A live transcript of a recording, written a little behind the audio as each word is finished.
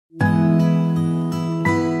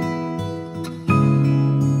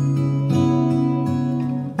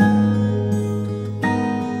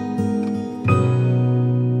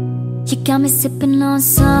got me sipping on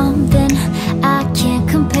something I can't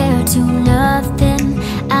compare to nothing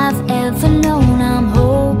I've ever known. I'm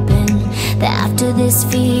hoping that after this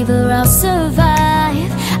fever I'll survive.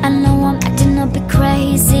 I know I'm acting a bit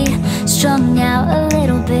crazy, strung out a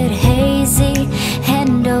little bit hazy.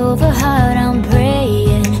 Hand over heart I'm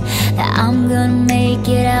praying that I'm gonna make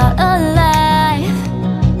it out alive.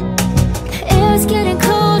 The air's getting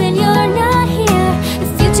cold and you're not here. The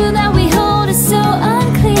future that we hold is so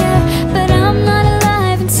unclear, but I'm not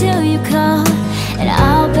alive until you call, and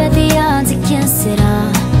I'll bet the odds against it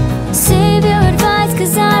all. Save your advice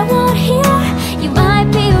cause I won't hear. You might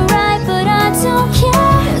be right but I don't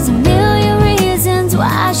care. There's a million reasons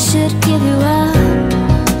why I should give you up,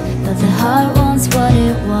 but the heart wants what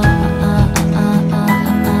it wants.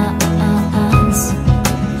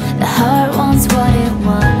 The heart wants what it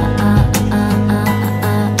wants.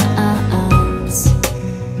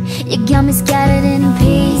 You got me scattered in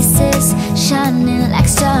pieces, shining like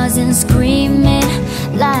stars and screaming,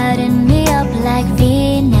 lighting me up like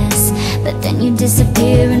Venus. But then you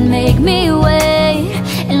disappear and make me wait,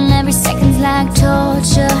 and every second's like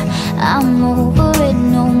torture. I'm over it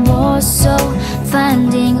no more, so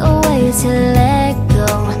finding a way to let go.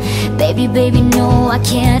 Baby, baby, no, I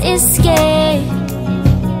can't escape.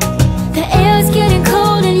 The air's getting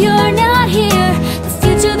cold and you're not here. The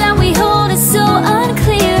future that we hold is so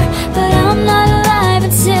unclear, but I'm not alive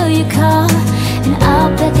until you call, and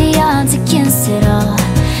I'll bet the odds against it all.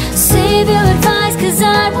 Save your advice cause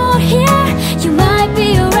I won't hear. You might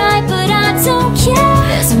be right but I don't care.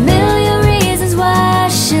 There's a million reasons why I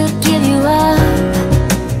should give you up,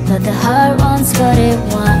 but the heart wants what it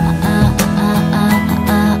wants.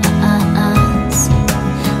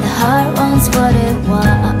 The heart wants what it wants.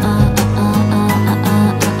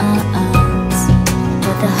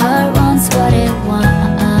 But the heart wants what it wants.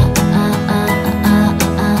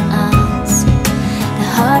 The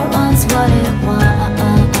heart wants what it wants.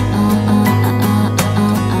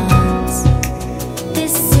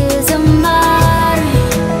 This is a modern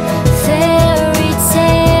fairy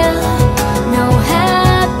tale. No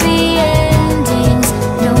happy endings,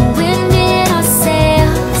 no wind in our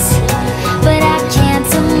sails. But I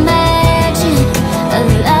can't imagine a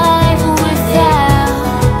life without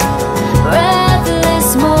breathless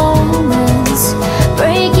moments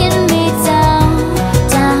breaking me down,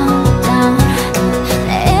 down, down.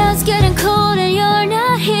 The air's getting cold and you're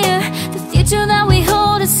not here. The future that we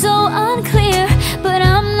hold is so unclear, but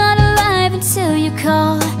I'm not alive until you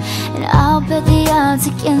call, and I'll bet the odds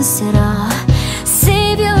against it all.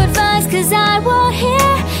 Save your advice cause I won't hear.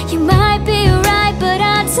 You might be right but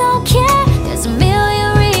I don't care. There's a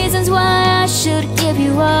million reasons why I should give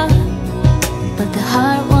you up, but the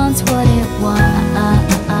heart wants what it wants.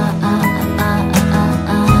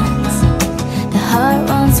 The heart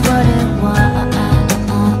wants what it wants.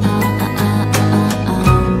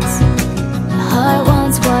 The heart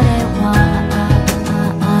wants what it wants.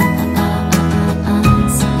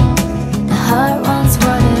 The heart wants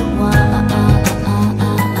what it wants.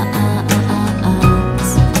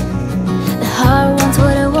 The heart wants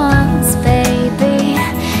what it wants, baby.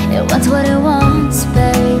 It wants what it wants,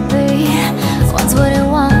 baby. Wants what it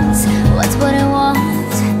wants, wants what it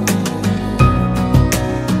wants.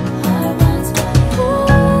 Heart wants what it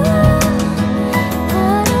wants.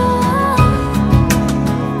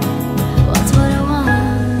 Wants what it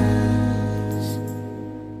wants.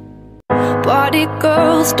 Party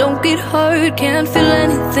girls, don't get hurt, can't feel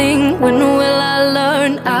anything. When will I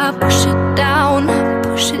learn? I push it down,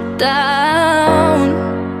 push it down.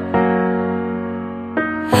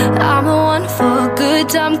 I'm the one for a good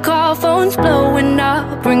time call, phone's blowing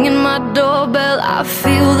up, ringing my doorbell. I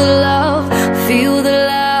feel the love, feel the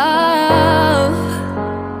love.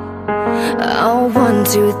 Oh, 1,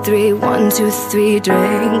 2, 3, 1, 2, 3,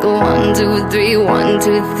 drink. 1, 2, 3, 1,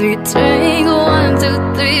 2, 3, drink. 1, 2,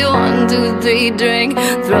 3, 1, 2, 3, drink.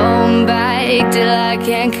 Throw 'em back till I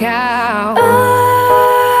can't count.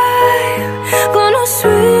 I'm gonna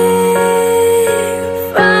swing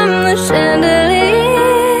from the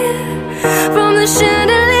chandelier, from the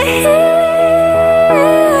chandelier.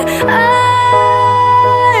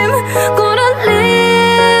 I'm gonna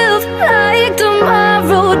live like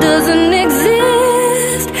tomorrow doesn't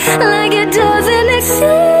exist, like it doesn't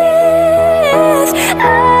exist.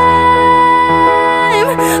 I'm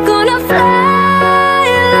gonna fly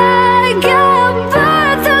like a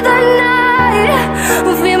bird through the night.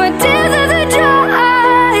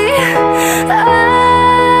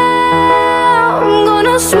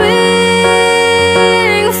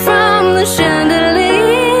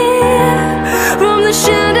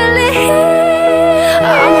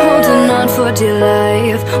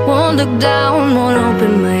 look down, won't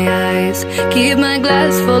open my eyes. Keep my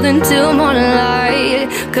glass full until morning light,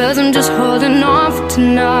 'cause I'm just holding on for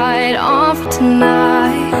tonight, on for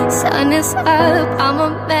tonight. Sun is up, I'm a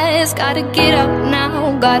mess, gotta get up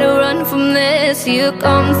now, gotta run from this. Here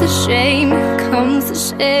comes the shame, here comes the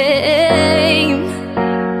shame.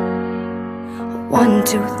 1,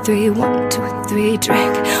 2, 3, 1, 2, 3,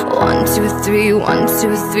 drink. 1, 2, 3, 1,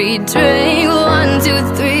 2, 3, drink. 1, 2,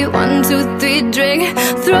 3, 1, 2, 3, drink.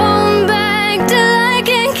 Throw 'em back till I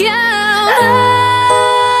can count.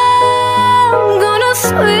 I'm gonna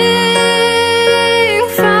swing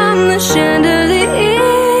from the chandelier,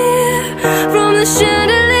 from the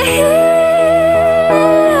chandelier.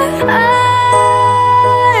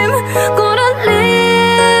 I'm gonna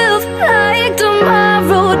live like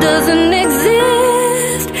tomorrow doesn't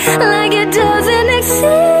exist, like it doesn't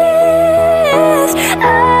exist.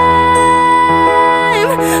 I'm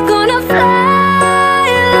gonna fly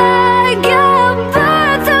like a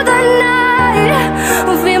bird through the night,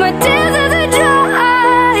 feel my tears as they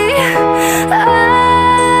dry.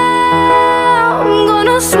 I'm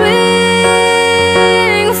gonna swim